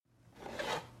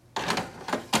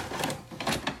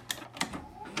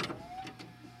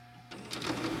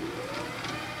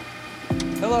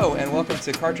and welcome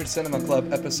to Cartridge Cinema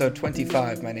Club, episode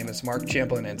 25. My name is Mark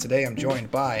Champlin, and today I'm joined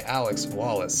by Alex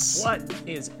Wallace. What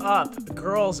is up,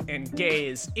 girls and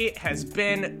gays? It has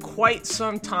been quite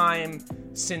some time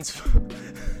since...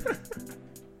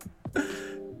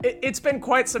 It's been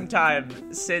quite some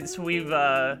time since we've,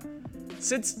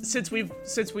 since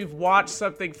we've watched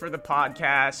something for the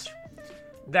podcast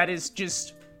that is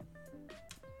just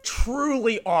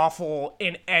truly awful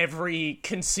in every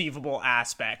conceivable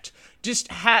aspect. We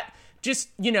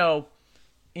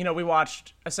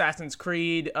watched Assassin's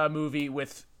Creed, a movie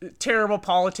with terrible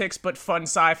politics but fun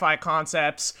sci-fi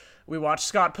concepts. We watched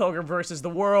Scott Pilgrim vs.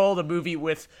 the World, a movie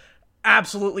with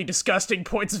absolutely disgusting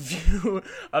points of view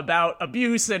about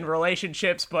abuse and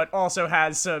relationships, but also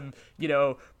has some,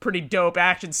 pretty dope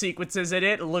action sequences in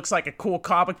it. It looks like a cool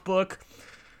comic book.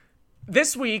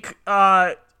 This week,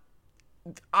 I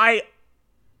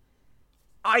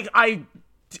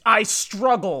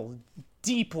struggle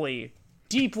deeply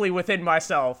within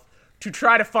myself to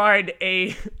try to find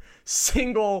a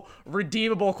single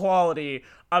redeemable quality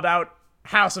about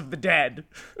House of the Dead,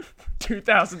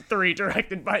 2003,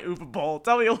 directed by Uwe Boll.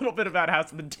 Tell me a little bit about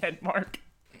House of the Dead, Mark.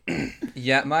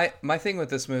 Yeah, my thing with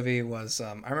this movie was,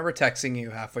 I remember texting you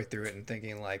halfway through it and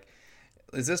thinking, like,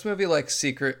 is this movie, like,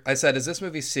 secret? I said, is this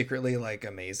movie secretly, like,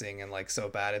 amazing and, like, so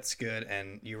bad it's good?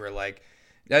 And you were like,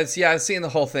 I've seen the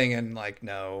whole thing, and, like,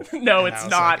 no. No, and it's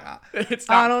not. Like, it's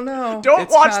not. I don't know. Don't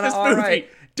it's watch this movie. Right.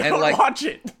 Don't watch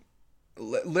it.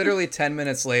 Literally 10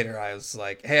 minutes later, I was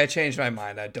like, hey, I changed my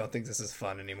mind. I don't think this is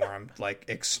fun anymore. I'm, like,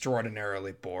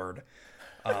 extraordinarily bored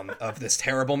of this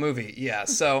terrible movie. Yeah,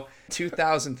 so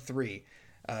 2003.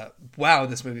 Wow,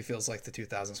 this movie feels like the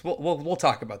 2000s. We'll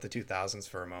talk about the 2000s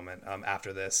for a moment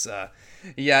after this.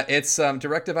 Yeah, it's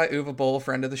directed by Uwe Boll,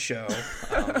 friend of the show.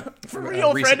 For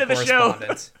real, friend of the show.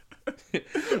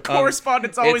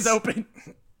 Correspondence always open.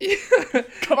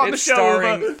 Come on the show,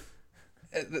 Uwe.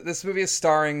 This movie is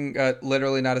starring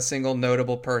literally not a single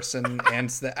notable person, and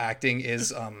the acting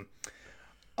is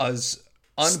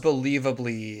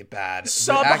unbelievably bad.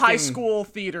 High school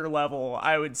theater level,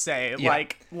 I would say. Yeah.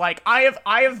 Like I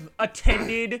have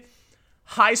attended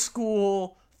high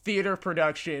school theater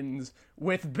productions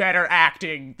with better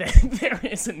acting than there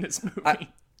is in this movie.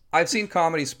 I've seen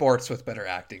comedy sports with better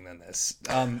acting than this.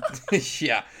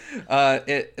 Yeah.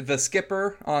 The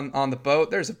skipper on the boat,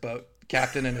 there's a boat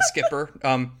captain and a skipper.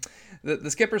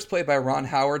 The skipper's played by Ron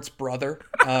Howard's brother.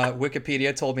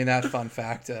 Wikipedia told me that fun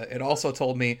fact. It also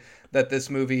told me that this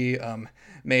movie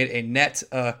made a net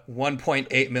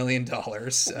 $1.8 million.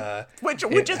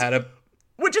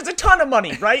 Which is a ton of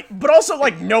money, right? But also,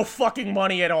 like, no fucking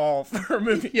money at all for a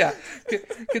movie. Yeah.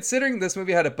 Considering this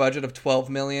movie had a budget of $12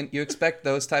 million, you expect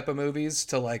those type of movies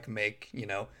to, like, make,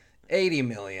 $80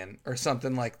 million or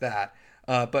something like that.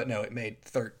 But no, it made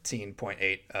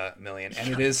 $13.8 million. And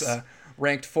it is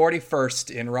ranked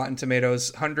 41st in Rotten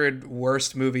Tomatoes' 100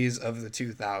 worst movies of the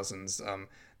 2000s.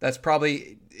 That's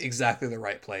probably exactly the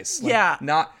right place. Like, yeah.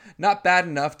 Not bad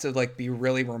enough to, like, be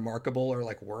really remarkable or,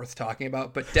 like, worth talking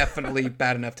about, but definitely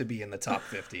bad enough to be in the top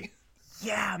 50.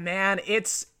 Yeah, man,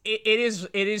 it is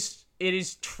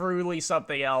truly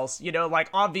something else. Like,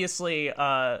 obviously,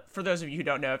 for those of you who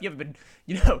don't know, if you haven't been,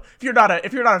 if you're not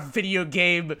a video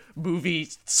game movie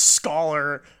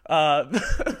scholar,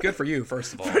 good for you,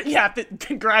 first of all. Yeah,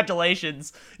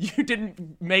 congratulations. You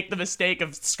didn't make the mistake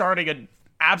of starting an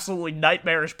absolutely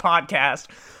nightmarish podcast.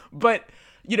 But,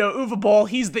 Uwe Boll,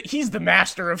 he's the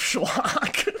master of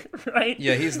schlock, right?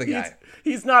 Yeah, he's the guy.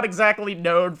 He's not exactly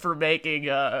known for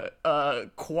making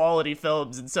quality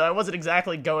films, and so I wasn't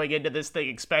exactly going into this thing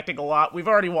expecting a lot. We've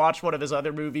already watched one of his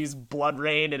other movies, Blood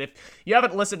Rain, and if you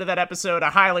haven't listened to that episode, I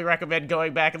highly recommend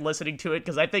going back and listening to it,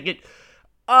 because I think it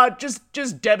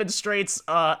just demonstrates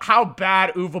how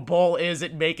bad Uwe Boll is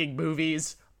at making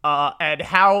movies, and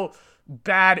how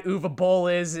bad Uwe Boll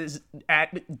is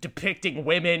at depicting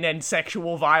women and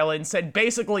sexual violence and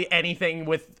basically anything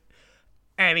with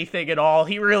anything at all.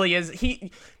 He really is.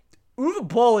 Uwe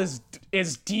Boll is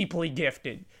deeply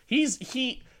gifted. He is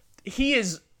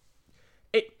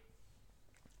it.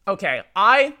 Okay,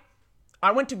 I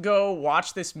went to go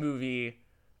watch this movie,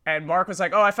 and Mark was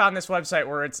like, "Oh, I found this website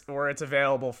where it's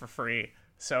available for free."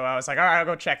 So I was like, "All right, I'll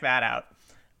go check that out."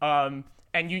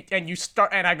 And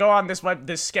I go on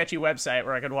this sketchy website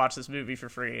where I could watch this movie for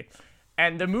free.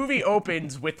 And the movie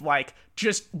opens with, like,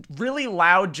 just really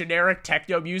loud generic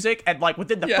techno music, and, like,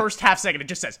 within the first half second it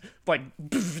just says, like,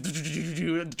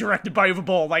 directed by Uwe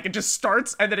Boll. Like, it just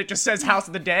starts and then it just says House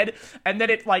of the Dead, and then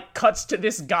it, like, cuts to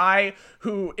this guy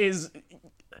who is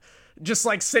just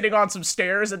like sitting on some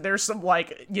stairs, and there's some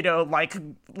like, you know,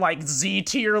 like Z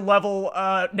tier level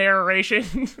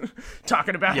narration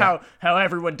talking about how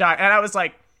everyone died, and I was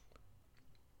like,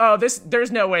 oh,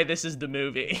 there's no way this is the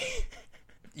movie.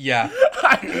 Yeah.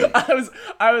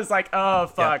 I was like, oh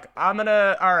fuck,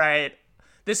 yeah. All right.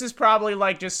 This is probably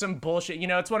like just some bullshit. You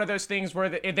know, it's one of those things where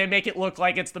they make it look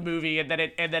like it's the movie, and then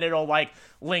it'll like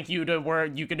link you to where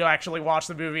you can actually watch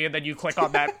the movie, and then you click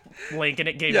on that link, and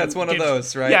it gives it's one of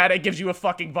those, right? Yeah, and it gives you a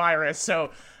fucking virus. So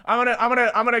I'm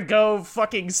gonna go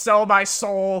fucking sell my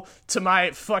soul to my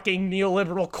fucking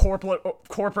neoliberal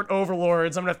corporate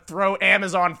overlords. I'm gonna throw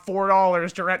Amazon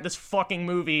 $4 to rent this fucking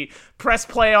movie, press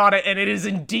play on it, and it is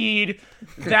indeed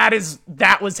that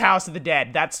was House of the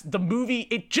Dead. That's the movie.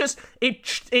 It just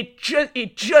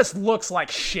looks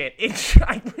like shit.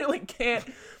 I really can't.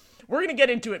 We're gonna get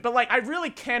into it, but like I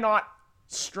really cannot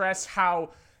stress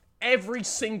how every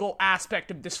single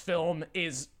aspect of this film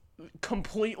is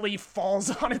completely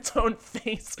falls on its own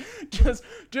face,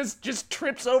 just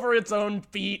trips over its own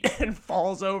feet and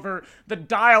falls over. The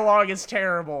dialogue is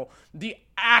terrible, the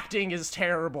acting is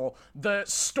terrible, the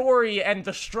story and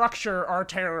the structure are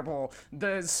terrible,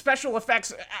 the special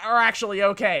effects are actually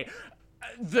okay,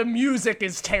 the music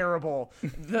is terrible,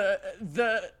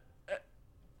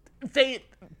 it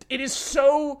is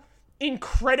so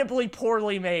incredibly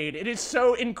poorly made, it is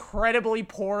so incredibly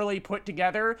poorly put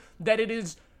together that it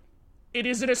is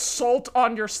an assault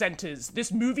on your senses.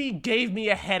 This movie gave me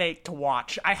a headache to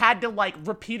watch. I had to, like,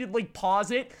 repeatedly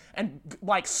pause it and,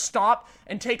 like, stop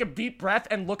and take a deep breath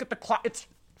and look at the clock.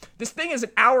 This thing is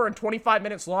an hour and 25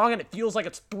 minutes long, and it feels like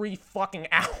it's 3 fucking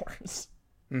hours.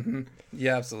 Mm-hmm.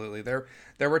 Yeah, absolutely. There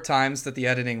were times that the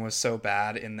editing was so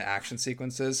bad in the action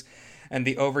sequences, and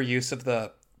the overuse of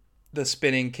the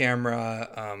spinning camera,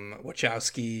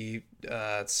 Wachowski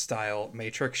style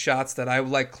Matrix shots that I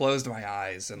like closed my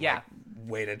eyes and like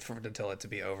waited until it to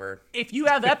be over. If you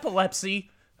have epilepsy,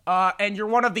 and you're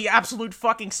one of the absolute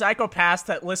fucking psychopaths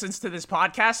that listens to this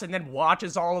podcast and then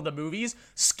watches all of the movies,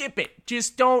 skip it.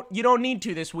 You don't need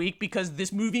to this week, because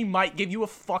this movie might give you a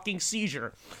fucking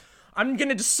seizure. I'm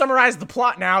gonna just summarize the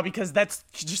plot now, because that's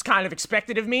just kind of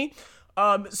expected of me.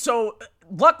 So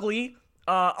luckily,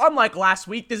 unlike last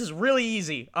week, this is really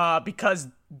easy, because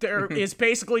there is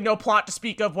basically no plot to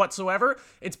speak of whatsoever.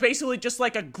 It's basically just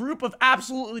like a group of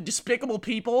absolutely despicable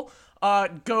people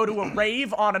go to a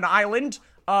rave on an island.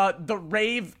 The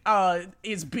rave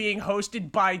is being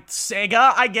hosted by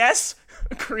Sega, I guess,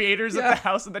 creators of the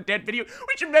House of the Dead video.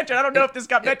 We should mention, I don't know if this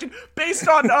got mentioned, based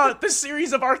on the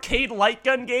series of arcade light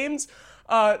gun games.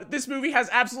 This movie has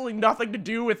absolutely nothing to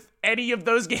do with any of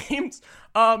those games.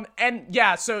 And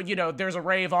yeah, so, you know, there's a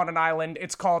rave on an island.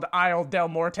 It's called Isle del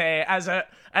Morte, as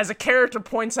a character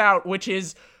points out, which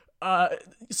is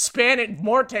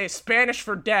Spanish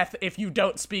for death if you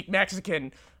don't speak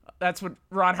Mexican. That's what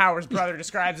Ron Howard's brother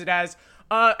describes it as.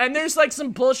 And there's like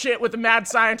some bullshit with a mad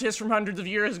scientist from hundreds of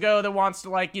years ago that wants to,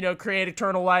 like, you know, create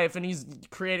eternal life, and he's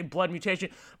created blood mutation.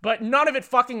 But none of it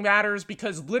fucking matters,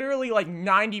 because literally like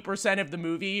 90% of the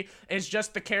movie is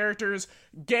just the characters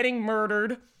getting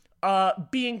murdered,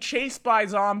 being chased by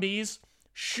zombies,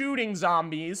 shooting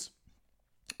zombies,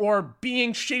 or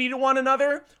being shitty to one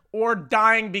another, or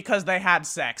dying because they had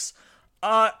sex.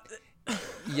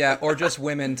 Yeah, or just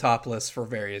women topless for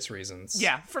various reasons.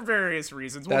 Yeah, for various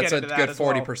reasons. We'll That's get into that a good as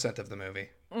well. 40% of the movie.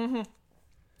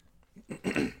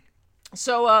 Mm-hmm.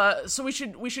 So we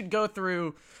should go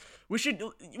through. We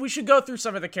should go through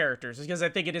some of the characters, because I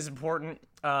think it is important.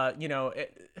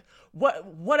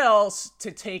 What else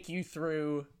to take you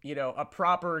through, you know, a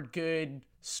proper good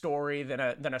story than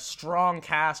a strong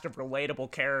cast of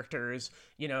relatable characters,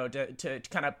 you know, to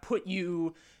kind of put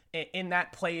you in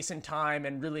that place and time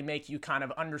and really make you kind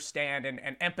of understand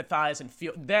and empathize and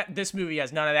feel. That this movie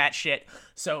has none of that shit.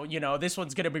 So, you know, this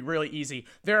one's gonna be really easy.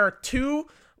 There are 2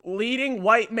 leading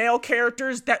white male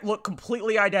characters that look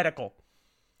completely identical.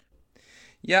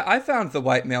 Yeah, I found the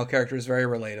white male characters very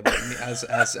relatable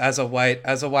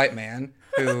as a white man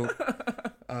who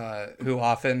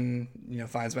often, you know,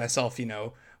 finds myself, you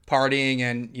know, partying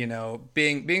and, you know,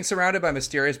 being surrounded by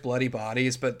mysterious bloody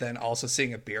bodies, but then also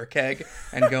seeing a beer keg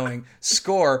and going,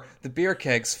 score, the beer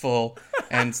keg's full,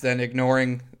 and then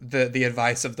ignoring the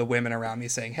advice of the women around me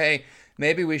saying, hey,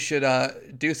 maybe we should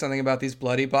do something about these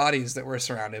bloody bodies that we're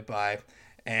surrounded by,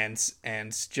 and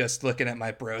just looking at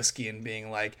my broski and being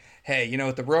like, hey, you know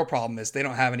what the real problem is? They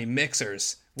don't have any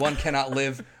mixers. One cannot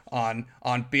live on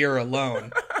beer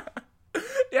alone.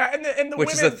 Yeah, and the which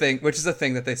women... is a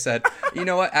thing that they said. You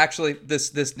know what? Actually,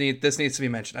 this needs to be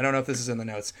mentioned. I don't know if this is in the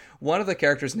notes. One of the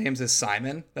characters' names is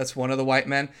Simon. That's one of the white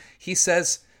men. He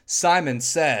says Simon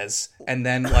says, and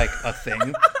then like a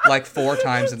thing like 4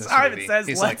 times in this Simon movie. says,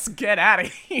 He's let's get out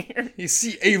of here.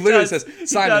 He literally says,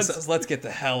 Simon says, let's get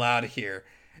the hell out of here.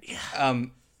 Yeah.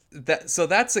 So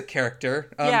that's a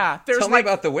character. There's tell me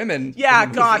about the women. Yeah, in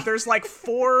the God, movie. there's like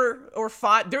 4 or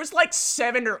 5. There's like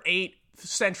 7 or 8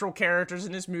 central characters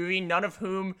in this movie, none of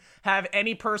whom have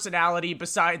any personality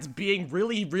besides being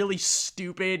really, really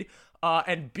stupid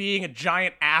and being a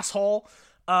giant asshole.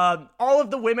 All of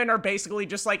the women are basically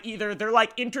just like either they're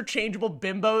like interchangeable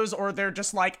bimbos or they're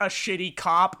just like a shitty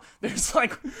cop. There's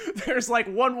like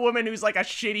one woman who's like a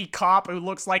shitty cop who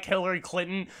looks like Hillary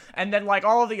Clinton, and then like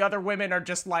all of the other women are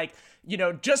just like, you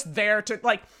know, just there to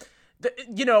like,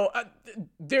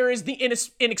 there is the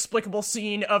inexplicable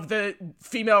scene of the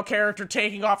female character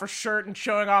taking off her shirt and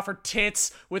showing off her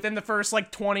tits within the first,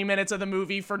 like, 20 minutes of the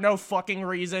movie for no fucking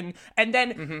reason. And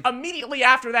then immediately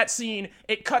after that scene,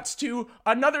 it cuts to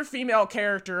another female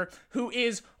character who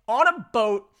is on a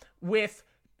boat with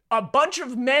a bunch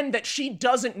of men that she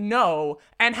doesn't know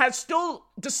and has still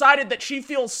decided that she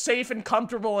feels safe and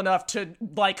comfortable enough to,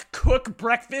 like, cook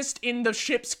breakfast in the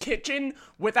ship's kitchen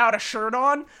without a shirt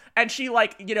on. And she,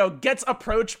 like, you know, gets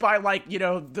approached by, like, you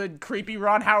know, the creepy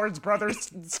Ron Howard's brother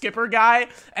skipper guy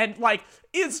and, like,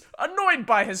 is annoyed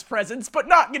by his presence, but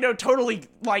not, you know, totally,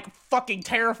 like, fucking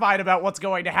terrified about what's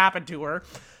going to happen to her.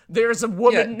 There's a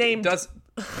woman named...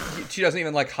 She doesn't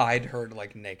even like hide her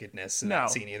like nakedness in No.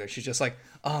 that scene either. She's just like,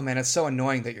 oh man, it's so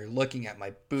annoying that you're looking at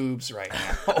my boobs right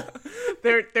now.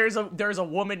 There's a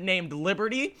woman named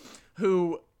Liberty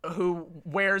who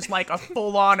wears like a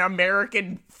full-on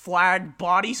American flag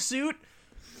bodysuit.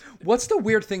 What's the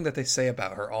weird thing that they say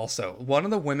about her also? One of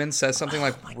the women says something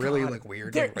like really like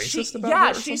weird and racist about her.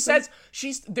 Yeah, she says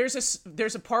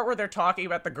there's a part where they're talking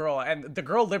about the girl, and the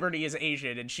girl Liberty is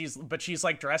Asian, and she's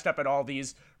like dressed up in all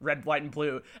these red, white, and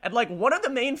blue. And like one of the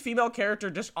main female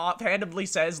character just offhandedly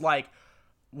says like,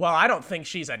 well, I don't think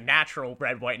she's a natural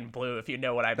red, white, and blue, if you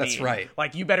know what I mean. That's right.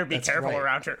 Like, you better be careful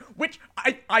around her. Which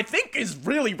I think is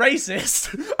really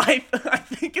racist. I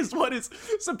think is what is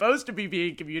supposed to be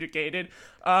being communicated.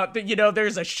 That, you know,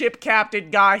 there's a ship captain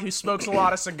guy who smokes a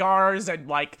lot of cigars and,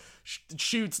 like,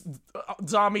 shoots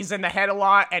zombies in the head a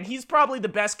lot. And he's probably the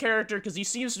best character because he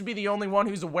seems to be the only one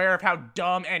who's aware of how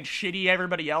dumb and shitty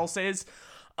everybody else is.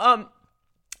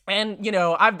 And, you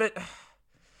know,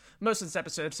 most of this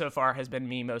episode so far has been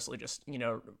me mostly just, you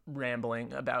know,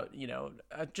 rambling about, you know,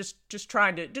 just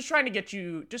trying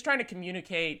to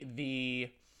communicate the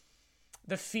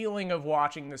feeling of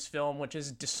watching this film, which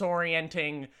is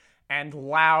disorienting and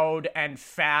loud and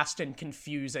fast and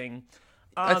confusing.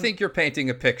 I think you're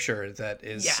painting a picture that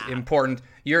is important.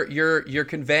 You're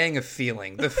conveying a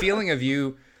feeling. The feeling of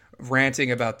you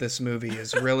ranting about this movie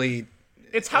is really...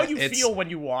 It's how you feel when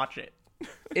you watch it.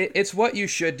 It's what you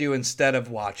should do instead of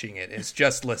watching it. Is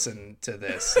just listen to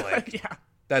this. Like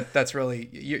that's really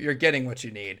you're getting what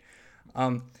you need.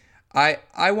 I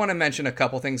want to mention a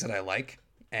couple things that I like,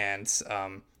 and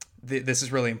this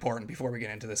is really important before we get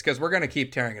into this because we're gonna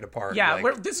keep tearing it apart. Yeah,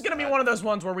 this is gonna be one of those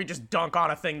ones where we just dunk on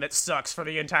a thing that sucks for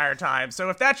the entire time. So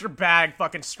if that's your bag,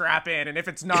 fucking strap in, and if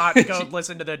it's not, go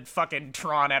listen to the fucking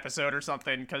Tron episode or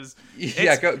something. Because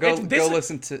go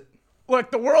listen to.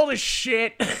 Look, the world is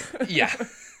shit. Yeah.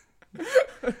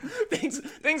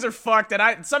 Things are fucked,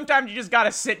 and sometimes you just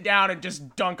gotta sit down and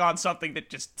just dunk on something that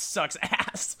just sucks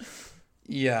ass.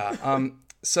 Yeah.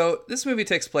 So this movie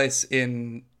takes place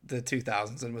in the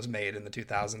 2000s and was made in the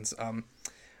 2000s.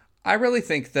 I really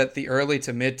think that the early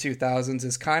to mid 2000s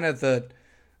is kind of the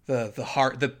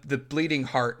heart, the bleeding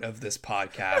heart of this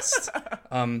podcast.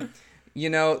 You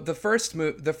know, the first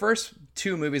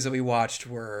 2 movies that we watched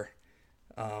were.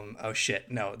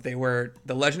 They were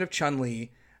The Legend of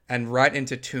Chun-Li and right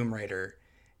into Tomb Raider.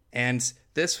 And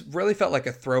this really felt like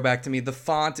a throwback to me. The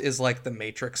font is like the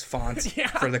Matrix font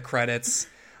for the credits.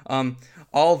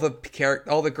 All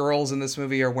the girls in this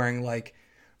movie are wearing like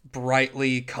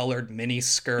brightly colored mini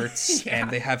skirts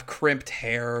and they have crimped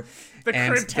hair. The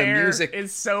crimped hair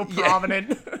is so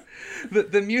prominent.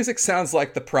 The music sounds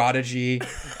like The Prodigy,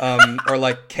 or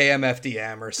like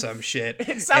KMFDM or some shit.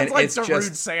 It sounds like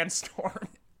Darude Sandstorm.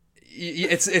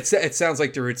 It sounds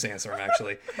like Darude Sandstorm,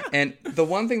 actually. And the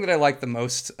one thing that I like the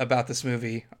most about this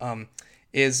movie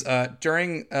is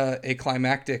during a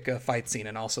climactic fight scene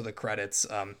and also the credits,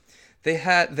 they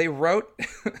had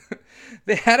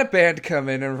a band come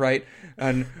in and write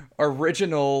an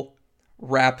original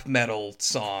rap metal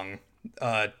song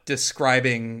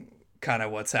describing kind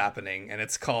of what's happening, and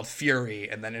it's called Fury,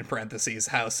 and then in parentheses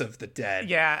House of the Dead.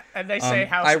 Yeah, and they say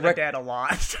House of the Dead a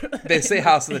lot. They say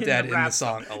House of the Dead in the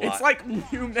song a lot. It's like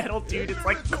new metal, dude. It's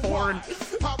like Korn.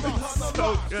 It's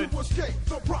so good.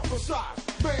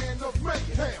 Man of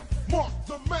mayhem, Mark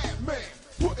the madman,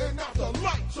 putting out the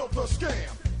lights of the scam.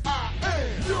 I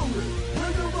am Fury,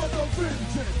 bringer of the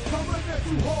vengeance, coming at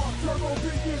you hard, Turbo B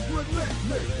is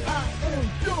relentless. I am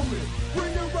Fury,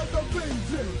 bringer of the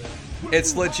vengeance.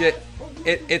 It's legit.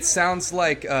 It sounds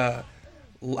like POD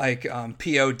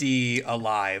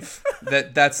Alive.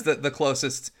 That's the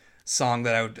closest song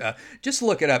that I would just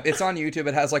look it up. It's on YouTube.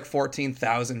 It has like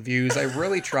 14,000 views. I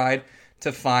really tried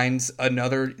to find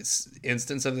another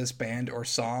instance of this band or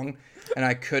song, and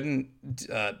I couldn't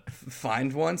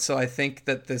find one. So I think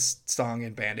that this song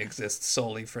and band exists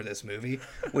solely for this movie,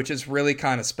 which is really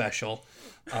kind of special,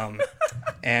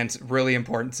 and really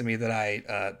important to me that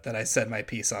I said my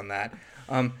piece on that.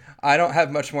 I don't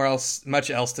have much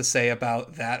else to say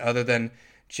about that other than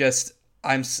just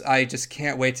I just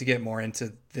can't wait to get more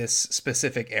into this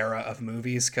specific era of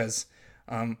movies, because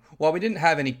while we didn't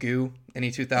have any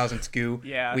 2000s goo,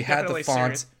 we had the font.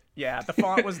 Serious. Yeah, the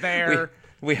font was there.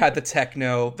 we had the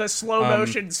techno, the slow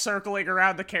motion circling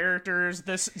around the characters,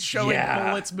 this showing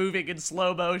bullets moving in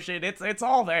slow motion. It's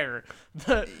all there.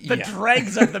 The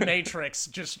dregs of the Matrix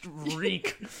just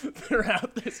reek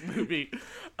throughout this movie.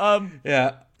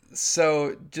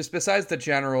 So just besides the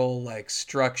general like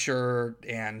structure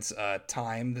and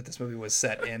time that this movie was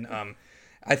set in,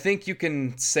 I think you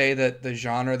can say that the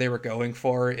genre they were going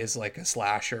for is like a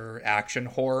slasher action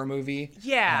horror movie.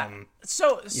 Yeah.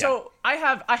 So I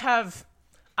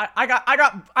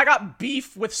got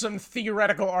beef with some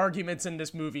theoretical arguments in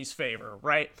this movie's favor,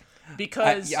 right?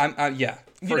 Because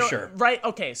sure. Right.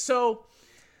 Okay. So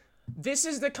this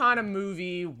is the kind of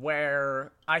movie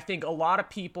where I think a lot of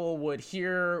people would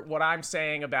hear what I'm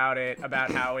saying about it,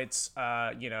 about how it's,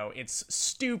 it's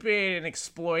stupid and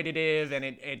exploitative and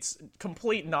it's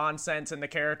complete nonsense and the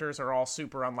characters are all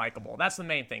super unlikable. That's the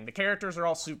main thing. The characters are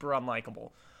all super unlikable.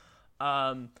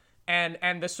 And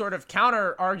the sort of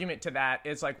counter argument to that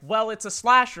is like, well, it's a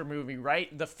slasher movie,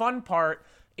 right? The fun part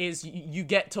is you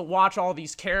get to watch all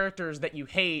these characters that you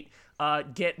hate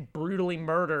get brutally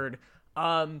murdered.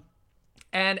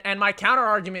 And my counter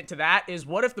argument to that is,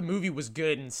 what if the movie was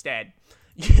good instead?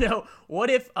 What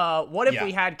if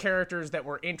we had characters that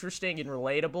were interesting and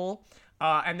relatable,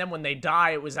 and then when they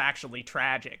die, it was actually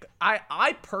tragic.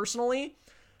 I personally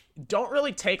don't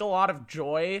really take a lot of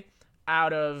joy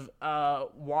out of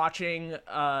watching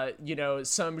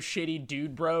some shitty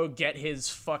dude bro get his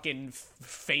fucking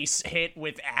face hit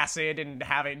with acid and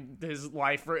having his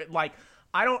life like.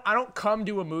 I don't come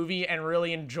to a movie and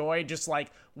really enjoy just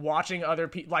like watching other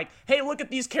people like, hey, look at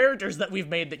these characters that we've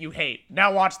made that you hate.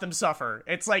 Now watch them suffer.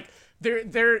 It's like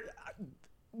there's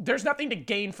nothing to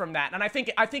gain from that. And I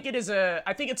think it's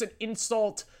an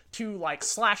insult to like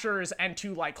slashers and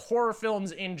to like horror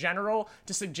films in general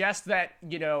to suggest that,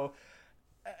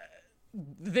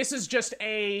 this is just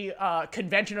a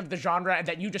convention of the genre and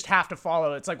that you just have to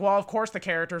follow. It's like, well, of course the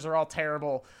characters are all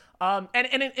terrible. And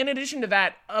in addition to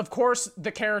that, of course,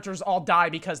 the characters all die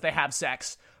because they have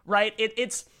sex, right?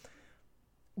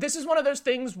 This is one of those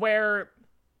things where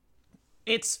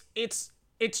it's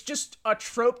just a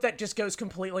trope that just goes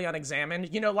completely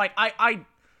unexamined. I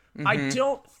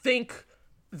don't think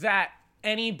that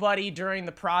anybody during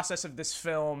the process of this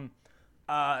film,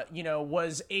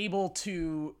 was able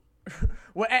to,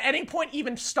 at any point,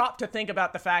 even stop to think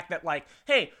about the fact that, like,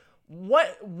 hey,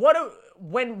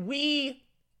 when we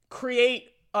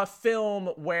create a film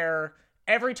where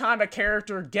every time a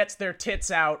character gets their tits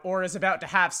out or is about to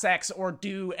have sex or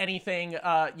do anything,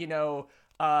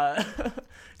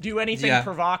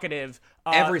 provocative,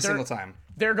 every single time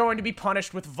they're going to be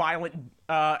punished with violent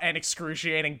and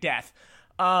excruciating death.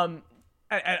 The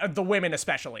women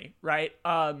especially, right?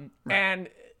 Right. And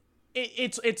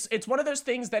it's one of those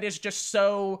things that is just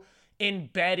so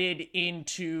embedded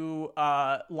into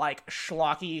like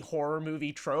schlocky horror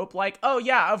movie trope, like, oh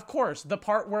yeah, of course, the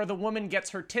part where the woman gets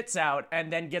her tits out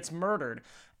and then gets murdered.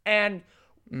 And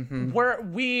where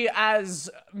we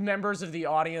as members of the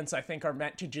audience, I think, are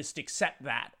meant to just accept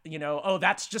that, oh,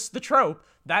 that's just the trope,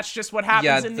 that's just what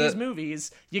happens in these movies.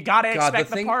 You gotta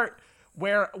expect the part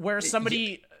where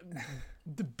somebody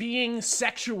being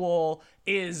sexual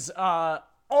is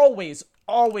always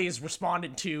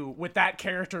responded to with that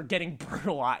character getting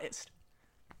brutalized.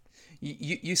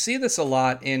 You see this a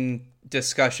lot in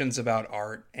discussions about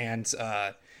art and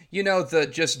the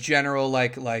just general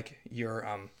like your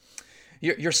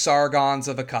Sargons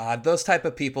of Akkad, those type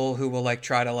of people who will like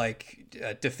try to like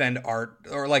defend art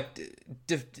or like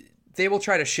they will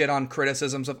try to shit on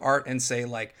criticisms of art and say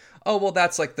like, oh, well,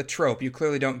 that's like the trope. You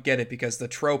clearly don't get it because the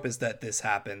trope is that this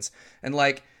happens. And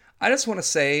like, I just want to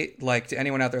say, like, to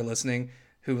anyone out there listening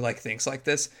who like thinks like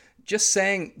this, just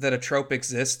saying that a trope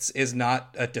exists is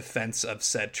not a defense of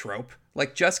said trope.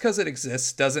 Like, just because it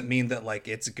exists doesn't mean that like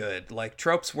it's good. Like,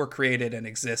 tropes were created and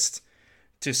exist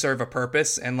to serve a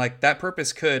purpose, and like that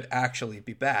purpose could actually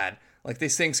be bad. Like,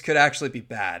 these things could actually be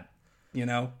bad. You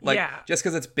know, like, just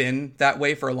because it's been that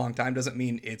way for a long time doesn't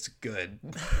mean it's good.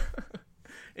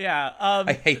 Yeah.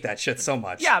 I hate that shit so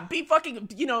much. Yeah, be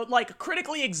fucking, you know, like,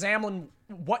 critically examine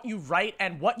what you write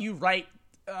and what you write,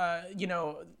 you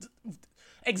know,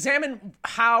 examine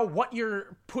how what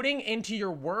you're putting into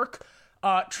your work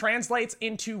translates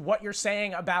into what you're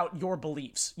saying about your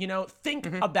beliefs. You know, think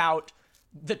about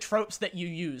the tropes that you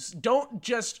use. Don't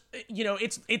just, you know,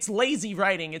 it's lazy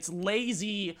writing. It's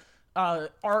lazy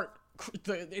art.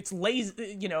 It's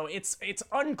lazy, you know, it's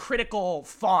uncritical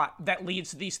thought that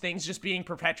leads to these things just being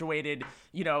perpetuated,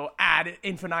 you know, ad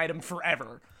infinitum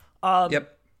forever.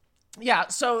 Yep. Yeah,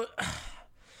 so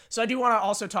I do want to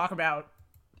also talk about,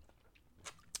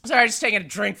 sorry, just taking a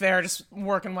drink there, just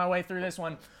working my way through this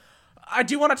one. I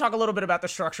do want to talk a little bit about the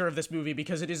structure of this movie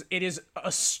because it is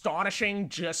astonishing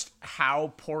just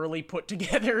how poorly put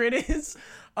together it is.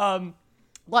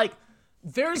 Like,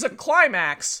 there's a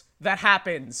climax that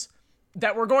happens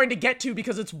that we're going to get to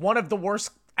because it's one of the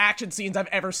worst action scenes I've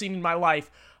ever seen in my life.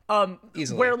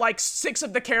 Easily. Where like 6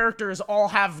 of the characters all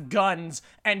have guns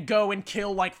and go and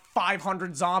kill like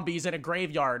 500 zombies in a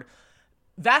graveyard.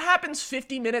 That happens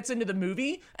 50 minutes into the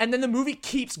movie, and then the movie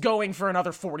keeps going for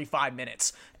another 45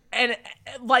 minutes. And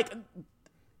like,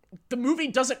 the movie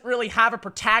doesn't really have a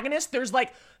protagonist. There's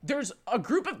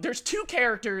 2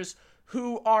 characters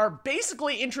who are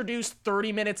basically introduced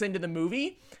 30 minutes into the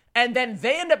movie, and then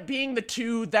they end up being the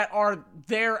 2 that are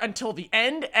there until the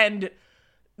end, and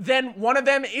then one of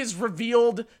them is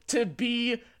revealed to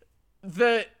be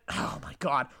oh my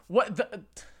god,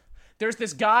 there's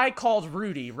this guy called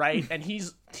Rudy, right? And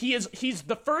he's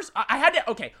the first,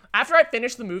 after I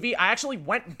finished the movie, I actually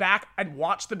went back and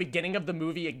watched the beginning of the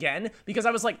movie again, because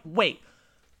I was like, wait,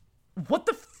 what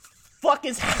the fuck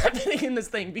is happening in this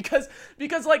thing? Because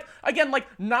like, again, like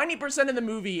 90% of the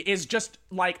movie is just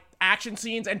like action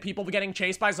scenes and people getting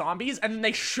chased by zombies, and then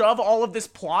they shove all of this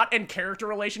plot and character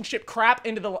relationship crap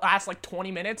into the last like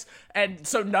 20 minutes, and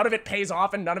so none of it pays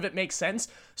off and none of it makes sense.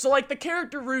 So like, the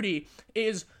character Rudy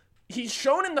he's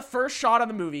shown in the first shot of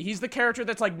the movie. He's the character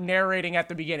that's like narrating at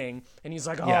the beginning, and he's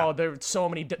like, oh, there so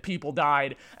many people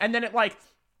died. And then it like,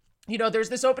 you know, there's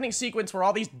this opening sequence where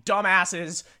all these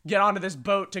dumbasses get onto this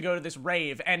boat to go to this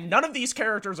rave, and none of these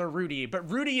characters are Rudy,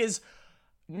 but Rudy is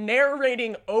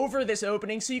narrating over this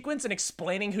opening sequence and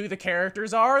explaining who the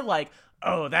characters are, like,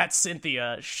 oh, that's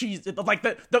Cynthia. She's like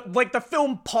the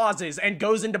film pauses and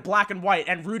goes into black and white,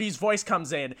 and Rudy's voice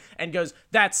comes in and goes,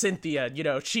 that's Cynthia, you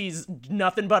know, she's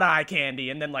nothing but eye candy.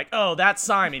 And then like, oh, that's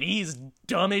Simon, he's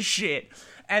dumb as shit.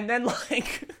 And then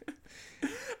like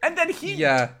and then he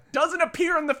doesn't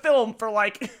appear in the film for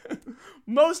like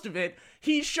most of it.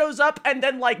 He shows up, and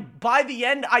then like by the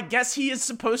end, I guess he is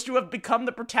supposed to have become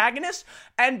the protagonist,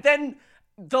 and then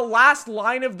the last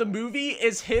line of the movie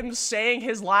is him saying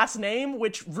his last name,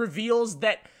 which reveals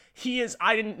that he is,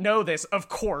 I didn't know this, of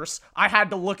course, I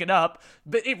had to look it up,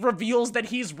 but it reveals that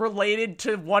he's related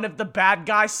to one of the bad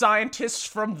guy scientists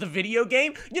from the video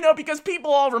game, you know, because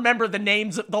people all remember the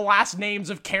last names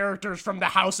of characters from the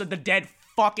House of the Dead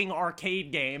fucking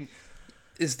arcade game.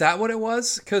 Is that what it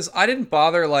was? Because I didn't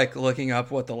bother like looking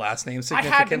up what the last name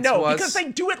significance was. I had to know, because they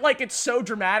do it like it's so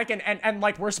dramatic, and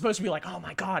like we're supposed to be like, oh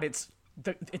my god, it's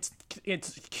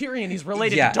Kyrian. He's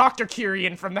related to Dr.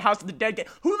 Kyrian from the House of the Dead game.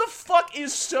 Who the fuck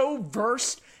is so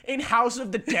versed in House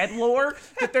of the Dead lore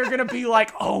that they're gonna be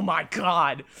like, oh my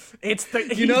god, it's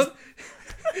the you know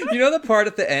the part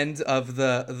at the end of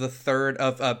the third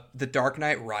of The Dark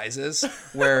Knight Rises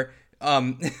where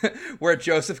where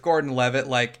Joseph Gordon-Levitt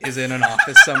like is in an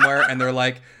office somewhere, and they're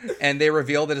like, and they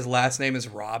reveal that his last name is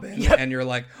Robin, and you're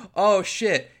like, oh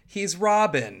shit, he's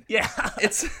Robin. Yeah,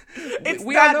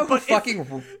 we all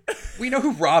know we know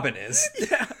who Robin is.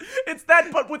 Yeah, it's that,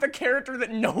 but with a character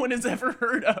that no one has ever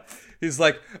heard of. He's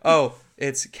like, oh,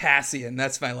 it's Cassian.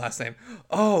 That's my last name.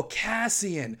 Oh,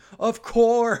 Cassian, of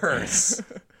course.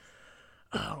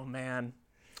 Oh man,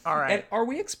 all right. And are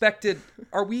we expected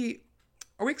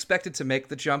to make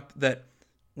the jump that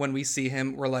when we see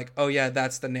him, we're like, oh yeah,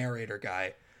 that's the narrator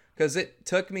guy? Because it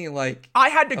took me like... I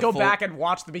had to go back and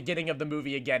watch the beginning of the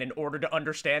movie again in order to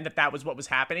understand that was what was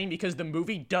happening, because the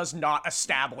movie does not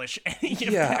establish any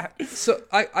of that. So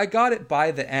I got it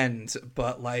by the end,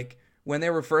 but like when they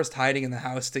were first hiding in the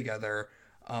house together,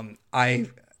 I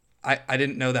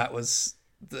didn't know that was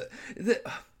the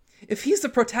if he's the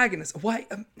protagonist, why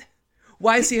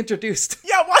is he introduced?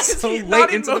 Yeah, why is so he late not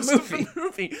in into most the of the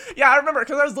movie? Yeah, I remember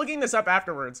because I was looking this up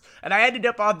afterwards, and I ended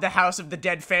up on the House of the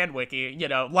Dead fan wiki,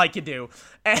 like you do.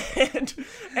 And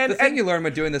the thing you learn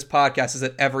when doing this podcast is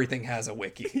that everything has a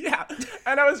wiki. Yeah,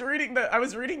 and I was reading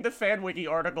the fan wiki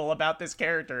article about this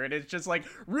character, and it's just like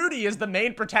Rudy is the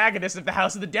main protagonist of the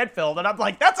House of the Dead film, and I'm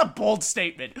like, that's a bold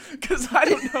statement because I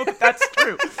don't know that that's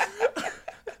true.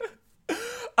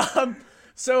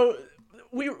 So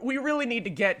we really need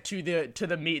to get to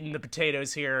the meat and the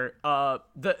potatoes here.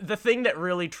 The thing that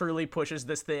really truly pushes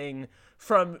this thing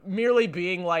from merely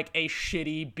being like a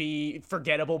shitty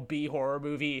forgettable B horror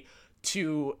movie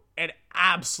to an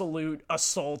absolute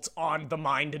assault on the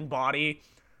mind and body.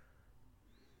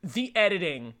 The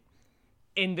editing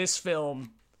in this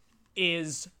film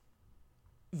is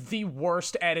the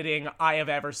worst editing I have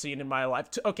ever seen in my life.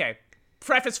 Okay.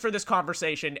 Preface for this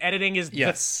conversation: editing is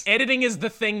the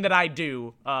thing that I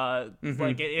do.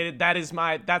 Like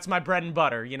that's my bread and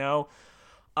butter,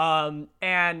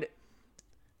 and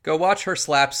go watch her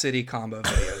Slap City combo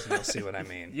videos and you'll see what I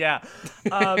mean. Yeah,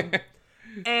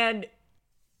 and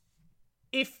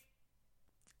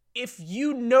if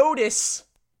you notice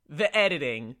the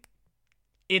editing,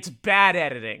 it's bad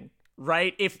editing,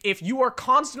 right? If you are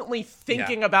constantly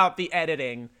thinking about the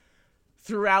editing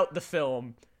throughout the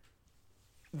film,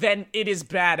 then it is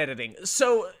bad editing.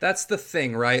 So that's the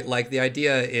thing, right? Like the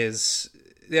idea is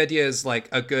like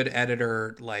a good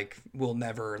editor like will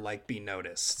never like be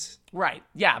noticed. Right.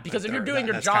 Yeah, because if you're doing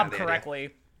your job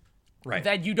correctly, right,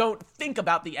 then you don't think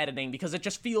about the editing because it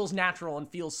just feels natural and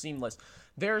feels seamless.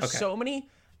 There are so many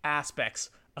aspects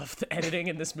of the editing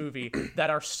in this movie that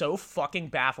are so fucking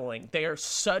baffling. They are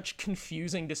such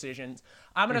confusing decisions.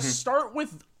 I'm going to start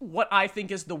with what I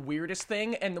think is the weirdest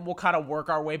thing, and then we'll kind of work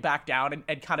our way back down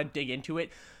and kind of dig into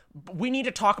it. We need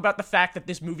to talk about the fact that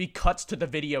this movie cuts to the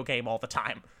video game all the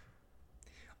time.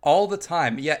 All the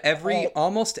time. Yeah,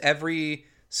 almost every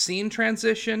scene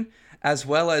transition, as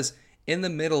well as in the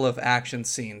middle of action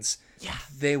scenes,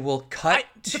 they will cut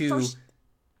to...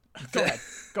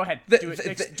 Go ahead.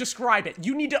 Describe it.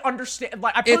 You need to understand.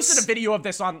 Like I posted a video of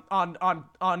this on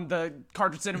the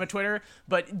Cartridge Cinema Twitter,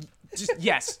 but just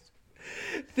yes.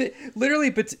 But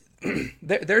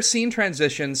their scene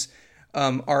transitions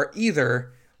are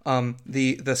either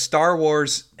the Star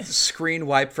Wars screen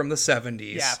wipe from the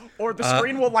 70s, or the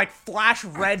screen will like flash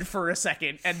red for a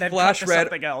second and then cut to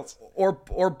something else,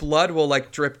 or blood will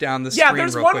like drip down the screen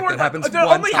real quick. That happens one time.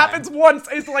 Only happens once.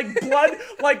 It's like blood,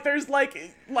 like there's like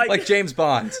James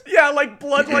Bond. Yeah, like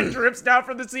blood like drips down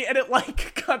from the scene and it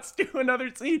like cuts to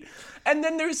another scene, and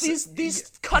then there's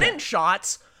these cut-in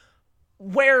shots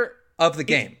where of the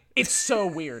game. It's so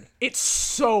weird. It's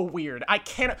so weird. I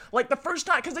can't, like, the first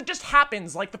time, because it just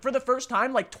happens, like, for the first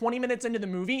time, like, 20 minutes into the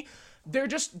movie, they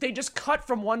just cut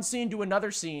from one scene to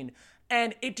another scene,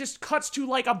 and it just cuts to,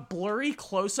 like, a blurry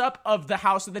close-up of the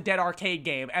House of the Dead arcade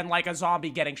game, and, like, a zombie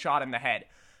getting shot in the head.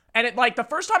 And it, like, the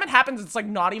first time it happens, it's, like,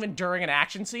 not even during an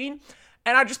action scene,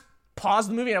 and I just paused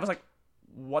the movie, and I was like,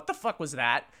 what the fuck was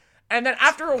that? And then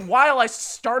after a while, I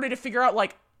started to figure out,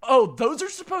 like, oh, those are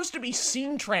supposed to be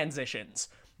scene transitions.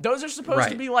 Those are supposed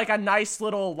to be like a nice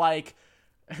little like,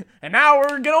 and now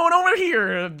we're going over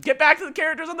here, get back to the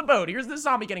characters on the boat. Here's the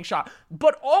zombie getting shot.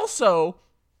 But also,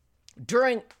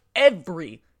 during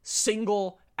every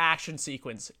single action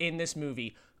sequence in this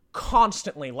movie,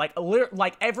 constantly, like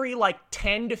every like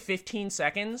 10 to 15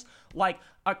 seconds, like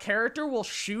a character will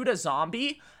shoot a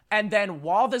zombie, and then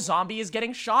while the zombie is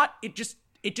getting shot, it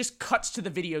just cuts to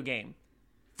the video game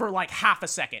for like half a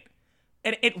second.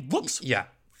 And it looks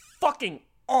fucking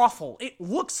awful. It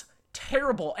looks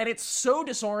terrible, and it's so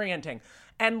disorienting.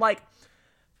 And like,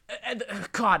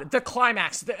 God, the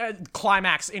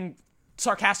climax in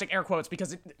sarcastic air quotes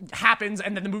because it happens,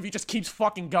 and then the movie just keeps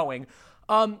fucking going.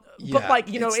 But like,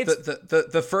 it's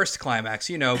the first climax.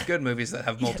 Good movies that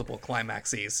have multiple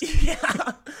climaxes.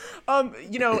 Yeah.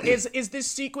 Is this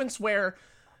sequence where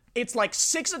it's like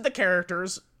 6 of the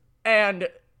characters and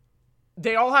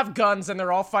they all have guns and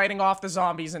they're all fighting off the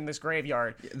zombies in this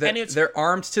graveyard. They're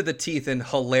armed to the teeth in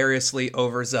hilariously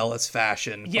overzealous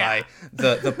fashion by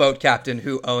the boat captain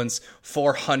who owns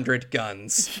 400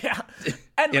 guns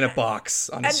in a box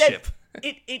on his ship.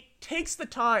 It takes the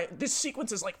time. This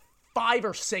sequence is like 5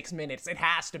 or 6 minutes. It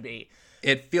has to be.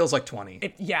 It feels like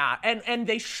 20. And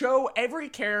they show every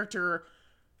character.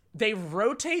 They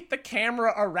rotate the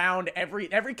camera around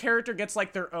every character gets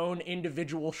like their own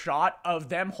individual shot of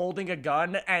them holding a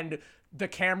gun and the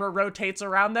camera rotates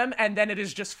around them, and then it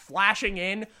is just flashing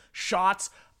in shots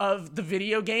of the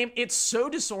video game. It's so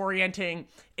disorienting.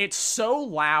 It's so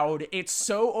loud. It's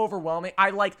so overwhelming.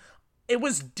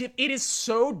 It is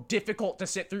so difficult to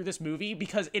sit through this movie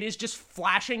because it is just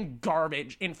flashing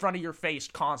garbage in front of your face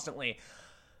constantly.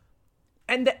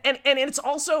 And it's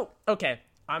also, okay,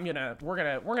 we're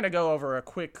gonna go over a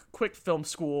quick film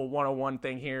school 101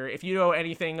 thing here. If you know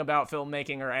anything about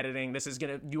filmmaking or editing,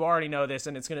 you already know this,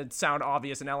 and it's gonna sound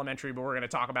obvious and elementary, but we're gonna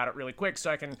talk about it really quick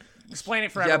so I can explain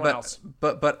it for everyone else.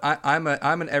 But I'm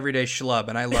an everyday schlub,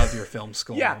 and I love your film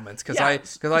school moments because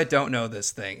I don't know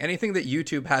this thing. Anything that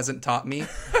YouTube hasn't taught me,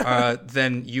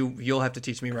 then you'll have to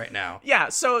teach me right now. Yeah.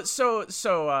 So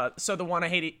the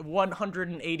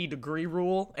 180 degree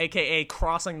rule, aka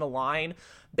crossing the line.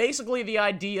 Basically, the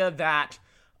idea that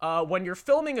when you're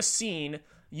filming a scene,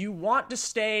 you want to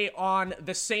stay on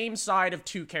the same side of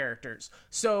two characters.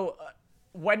 So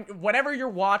whenever you're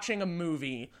watching a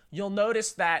movie, you'll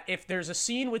notice that if there's a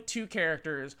scene with two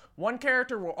characters, one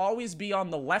character will always be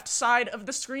on the left side of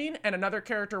the screen, and another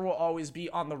character will always be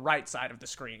on the right side of the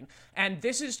screen. And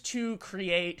this is to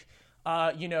create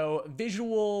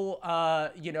visual,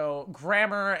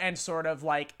 grammar and sort of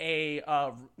like a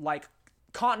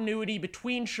continuity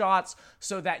between shots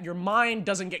so that your mind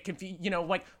doesn't get confused.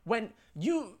 When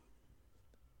you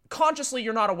consciously,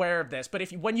 you're not aware of this,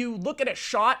 but when you look at a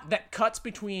shot that cuts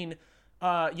between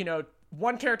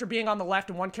one character being on the left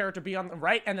and one character being on the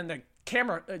right, and then the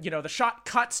camera, the shot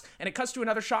cuts and it cuts to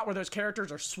another shot where those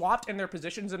characters are swapped in their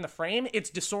positions in the frame,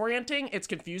 it's disorienting, it's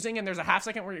confusing, and there's a half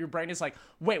second where your brain is like,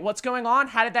 wait, what's going on?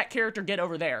 How did that character get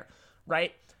over there?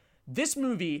 Right? This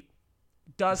movie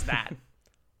does that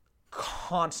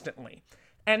constantly.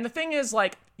 And the thing is,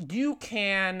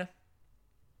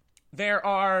 there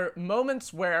are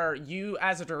moments where you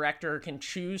as a director can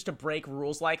choose to break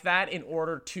rules like that in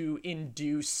order to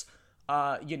induce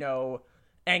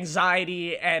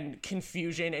anxiety and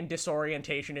confusion and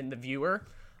disorientation in the viewer.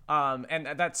 And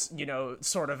that's,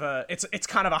 sort of it's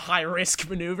kind of a high risk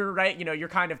maneuver, right? You're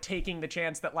kind of taking the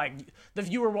chance that the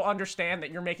viewer will understand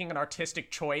that you're making an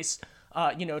artistic choice,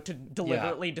 to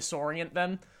deliberately disorient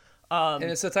them. And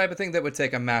it's the type of thing that would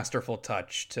take a masterful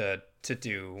touch to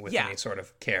do with any sort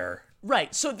of care.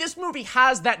 Right. So this movie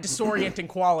has that disorienting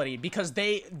quality because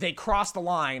they cross the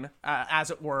line,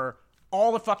 as it were,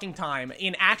 all the fucking time.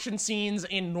 In action scenes,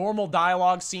 in normal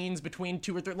dialogue scenes between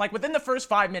two or three. Like, within the first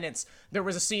 5 minutes, there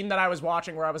was a scene that I was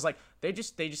watching where I was like, they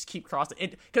just keep crossing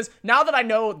it. Because now that I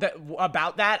know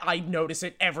about that, I notice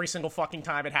it every single fucking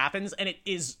time it happens, and it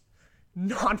is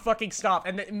non-fucking stop,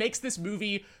 and it makes this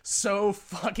movie so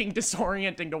fucking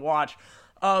disorienting to watch.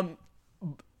 I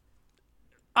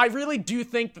really do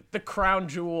think that the crown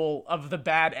jewel of the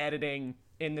bad editing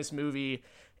in this movie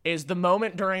is the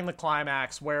moment during the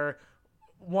climax where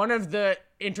one of the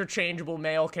interchangeable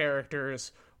male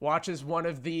characters watches one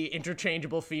of the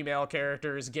interchangeable female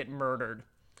characters get murdered.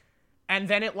 And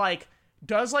then it,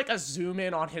 does, a zoom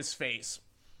in on his face.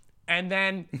 And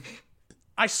then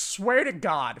I swear to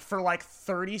God, for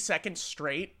 30 seconds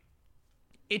straight,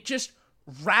 it just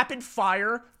rapid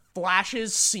fire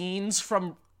flashes scenes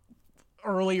from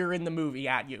earlier in the movie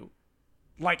at you.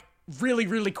 Really,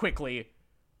 really quickly.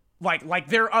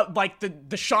 They're up,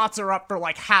 the shots are up for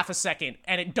half a second,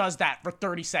 and it does that for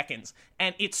 30 seconds.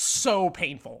 And it's so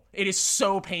painful. It is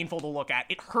so painful to look at.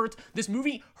 It hurts. This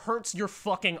movie hurts your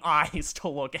fucking eyes to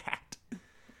look at.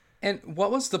 And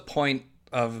what was the point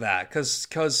of that?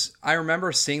 Because I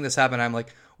remember seeing this happen. I'm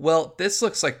like, well, this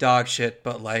looks like dog shit,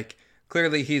 but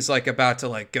clearly he's about to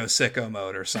go sicko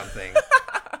mode or something.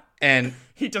 And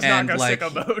he does not go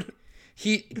sicko mode.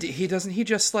 He doesn't. She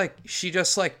just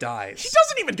dies. He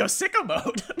doesn't even go sicko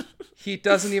mode. He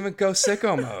doesn't even go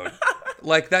sicko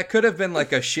mode. That could have been a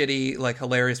shitty,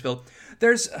 hilarious build.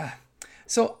 There's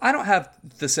so I don't have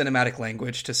the cinematic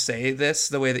language to say this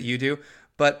the way that you do,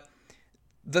 but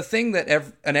the thing that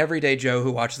an everyday Joe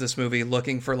who watches this movie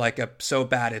looking for a so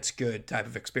bad it's good type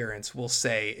of experience will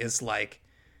say is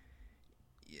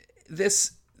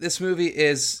this movie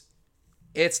is,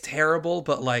 it's terrible,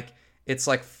 but it's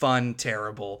fun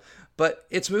terrible. But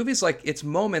it's it's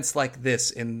moments like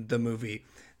this in the movie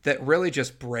that really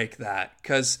just break that.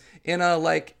 Because in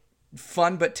a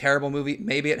fun but terrible movie,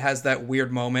 maybe it has that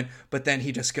weird moment, but then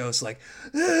he just goes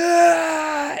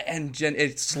ah! And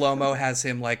it's slow-mo has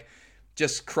him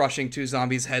just crushing two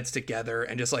zombies' heads together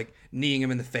and just kneeing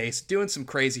him in the face, doing some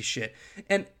crazy shit.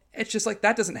 And it's just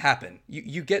that doesn't happen.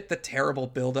 You get the terrible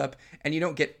buildup, and you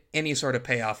don't get any sort of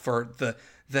payoff for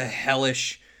the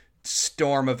hellish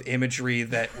storm of imagery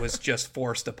that was just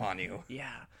forced upon you.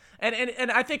 Yeah.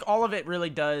 And I think all of it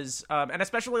really does, and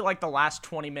especially like the last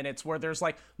 20 minutes where there's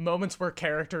like moments where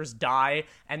characters die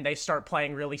and they start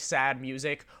playing really sad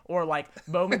music, or like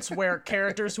moments where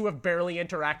characters who have barely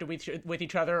interacted with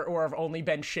each other or have only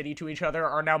been shitty to each other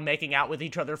are now making out with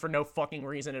each other for no fucking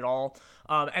reason at all.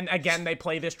 And again, they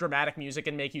play this dramatic music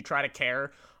and make you try to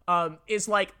care. Is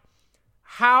like,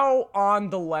 how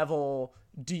on the level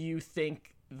do you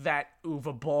think that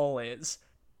Uwe Boll is?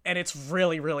 And it's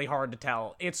really, really hard to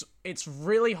tell. It's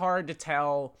really hard to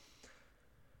tell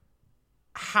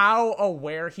how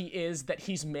aware he is that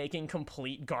he's making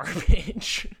complete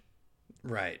garbage.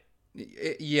 Right.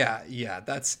 Yeah.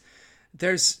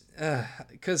 There's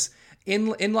because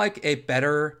in like a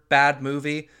better bad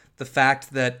movie, the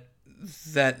fact that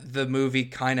the movie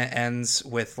kind of ends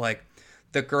with like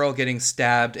the girl getting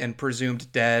stabbed and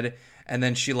presumed dead, and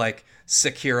then she like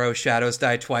Sekiro Shadows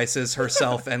Die Twice's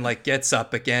herself and like gets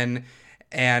up again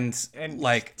and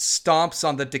like stomps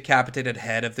on the decapitated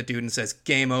head of the dude and says,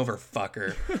 "Game over,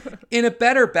 fucker." In a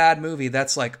better bad movie,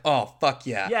 that's like, oh fuck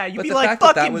yeah. Yeah, you'd be like,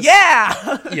 fucking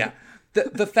yeah. Yeah.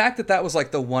 The fact that was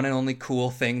like the one and only cool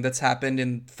thing that's happened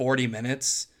in 40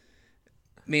 minutes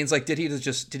means like, did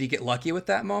he get lucky with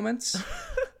that moment?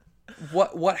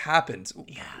 What happened?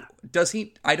 Yeah. Does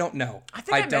he? I don't know.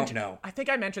 I don't know. I think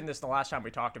I mentioned this the last time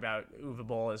we talked about Uwe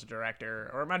Boll as a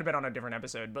director, or it might have been on a different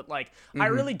episode, but like, I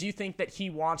really do think that he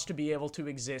wants to be able to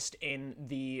exist in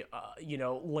the,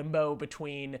 limbo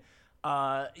between,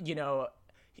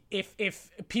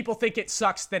 if people think it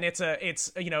sucks, then it's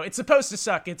supposed to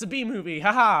suck. It's a B movie,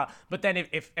 haha. But then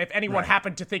if anyone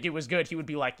happened to think it was good, he would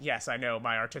be like, yes, I know,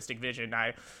 my artistic vision.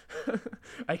 I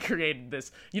created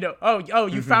this.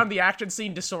 You found the action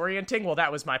scene disorienting? Well, that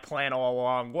was my plan all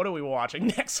along. What are we watching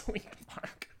next week,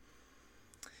 Mark?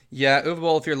 Yeah, Uwe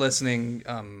Boll, if you're listening,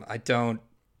 I don't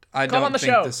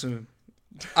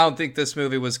think this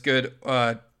movie was good,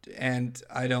 and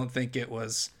I don't think it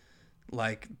was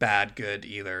like bad good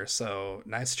either, so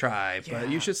nice try. But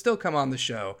you should still come on the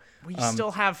show. We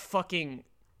still have fucking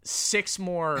 6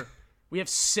 more we have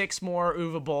 6 more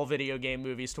Uwe Boll video game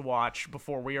movies to watch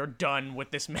before we are done with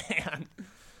this man.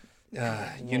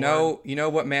 You know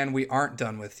what man we aren't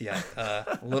done with yet?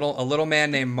 A little man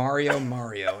named Mario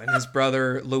and his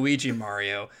brother Luigi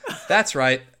Mario. That's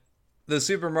right, the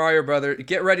Super Mario Brother.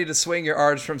 Get ready to swing your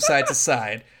arms from side to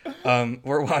side.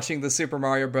 We're watching the Super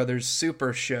Mario Brothers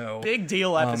Super Show. Big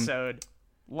deal episode.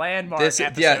 Landmark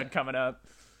episode coming up.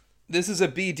 This is a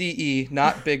BDE,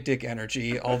 not Big Dick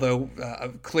Energy, although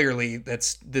clearly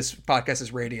this podcast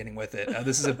is radiating with it.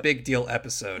 This is a big deal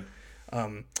episode.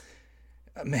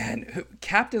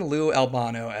 Captain Lou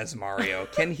Albano as Mario.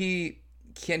 Can he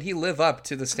live up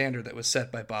to the standard that was set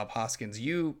by Bob Hoskins?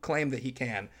 You claim that he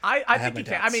can. I think he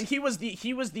can. I mean, he was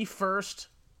the first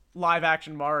live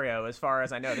action Mario, as far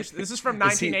as I know. This is from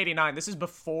 1989. This is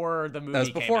before the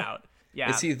movie came out. Yeah.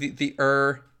 Is he the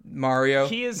Mario?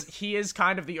 He is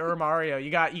kind of the Mario. You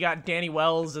got Danny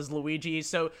Wells as Luigi.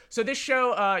 So this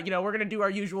show, we're gonna do our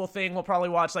usual thing. We'll probably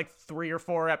watch like 3 or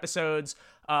 4 episodes.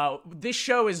 This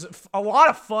show is a lot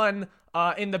of fun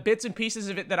in the bits and pieces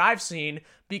of it that I've seen,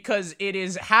 because it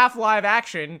is half live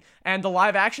action, and the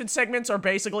live action segments are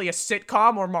basically a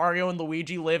sitcom where Mario and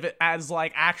Luigi live as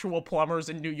like actual plumbers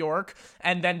in New York,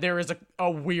 and then there is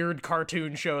a weird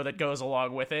cartoon show that goes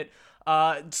along with it.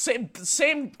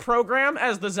 Same program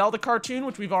as the Zelda cartoon,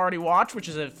 which we've already watched, which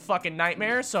is a fucking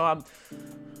nightmare. So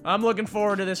I'm looking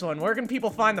forward to this one. Where can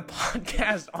people find the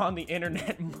podcast on the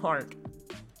internet, Mark?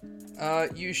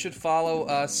 You should follow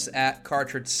us at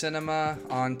Cartridge Cinema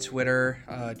on Twitter.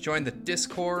 Join the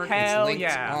Discord. Hell it's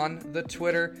linked on the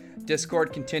Twitter.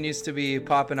 Discord continues to be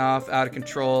popping off, out of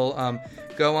control.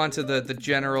 Go on to the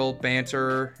general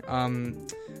banter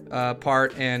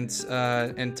part and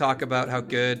talk about how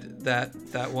good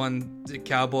that one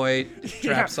cowboy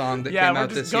trap song that came out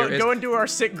this year is. Go into our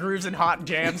Sick Grooves and Hot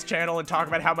Jams channel and talk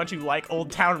about how much you like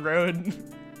Old Town Road.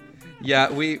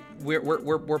 Yeah,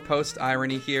 we're post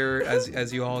irony here,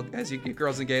 as you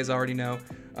girls and gays already know.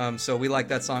 So we like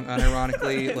that song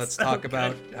unironically. Let's talk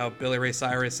about how Billy Ray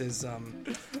Cyrus is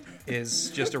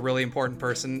just a really important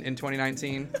person in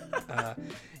 2019.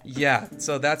 Yeah,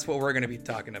 so that's what we're going to be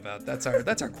talking about. That's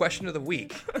our question of the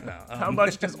week. How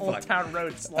much does Old Town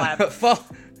Road slap?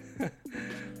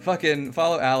 Fucking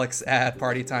follow Alex at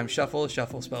Party Time Shuffle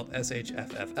spelled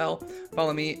SHFFL.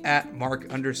 Follow me at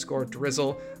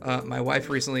Mark_Drizzle. My wife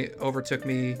recently overtook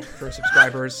me for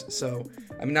subscribers, so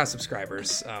I mean not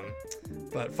subscribers,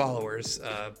 but followers.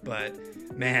 But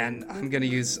man,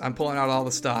 I'm pulling out all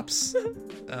the stops.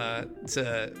 By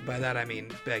that I mean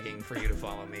begging for you to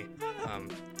follow me.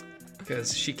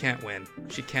 because she can't win.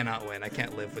 She cannot win. I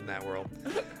can't live in that world.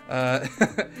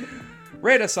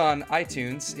 Rate us on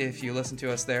iTunes if you listen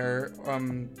to us there.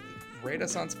 Rate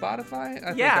us on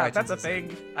Spotify? Yeah, that's a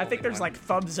thing. I think there's like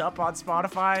thumbs up on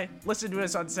Spotify. Listen to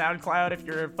us on SoundCloud if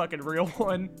you're a fucking real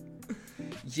one.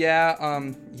 Yeah,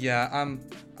 I'm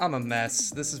a mess.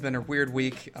 This has been a weird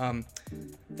week.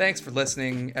 Thanks for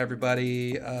listening,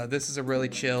 everybody. This is a really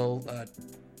chill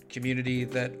community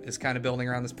that is kind of building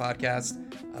around this podcast.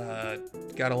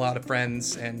 Got a lot of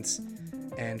friends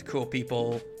and cool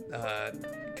people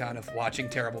kind of watching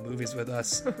terrible movies with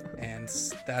us, and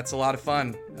that's a lot of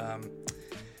fun.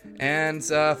 And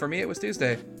for me, it was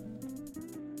Tuesday.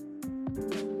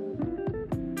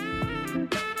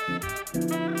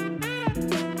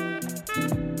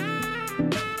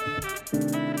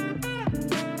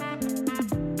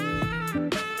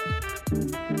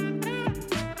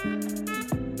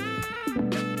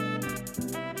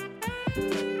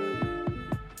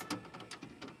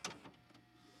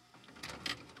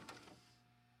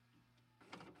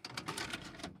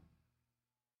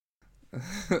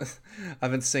 I've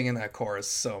been singing that chorus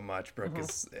so much. Brooke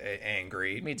is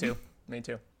angry. Me too.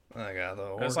 I got the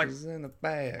horses in the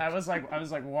back. I was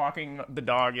like walking the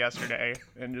dog yesterday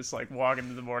and just like walking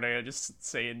in the morning and just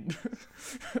saying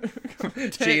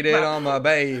cheated on my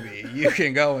baby. You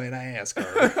can go and ask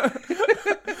her.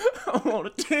 I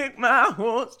want to take my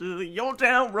horse to your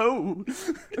town road.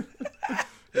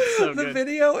 It's so the good.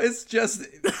 video is just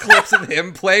clips of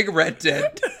him playing Red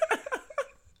Dead.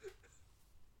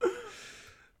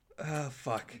 Oh,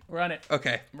 fuck. Run it.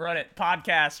 Okay. Run it.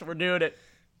 Podcast. We're doing it.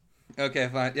 Okay,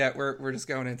 fine. Yeah, we're just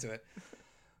going into it.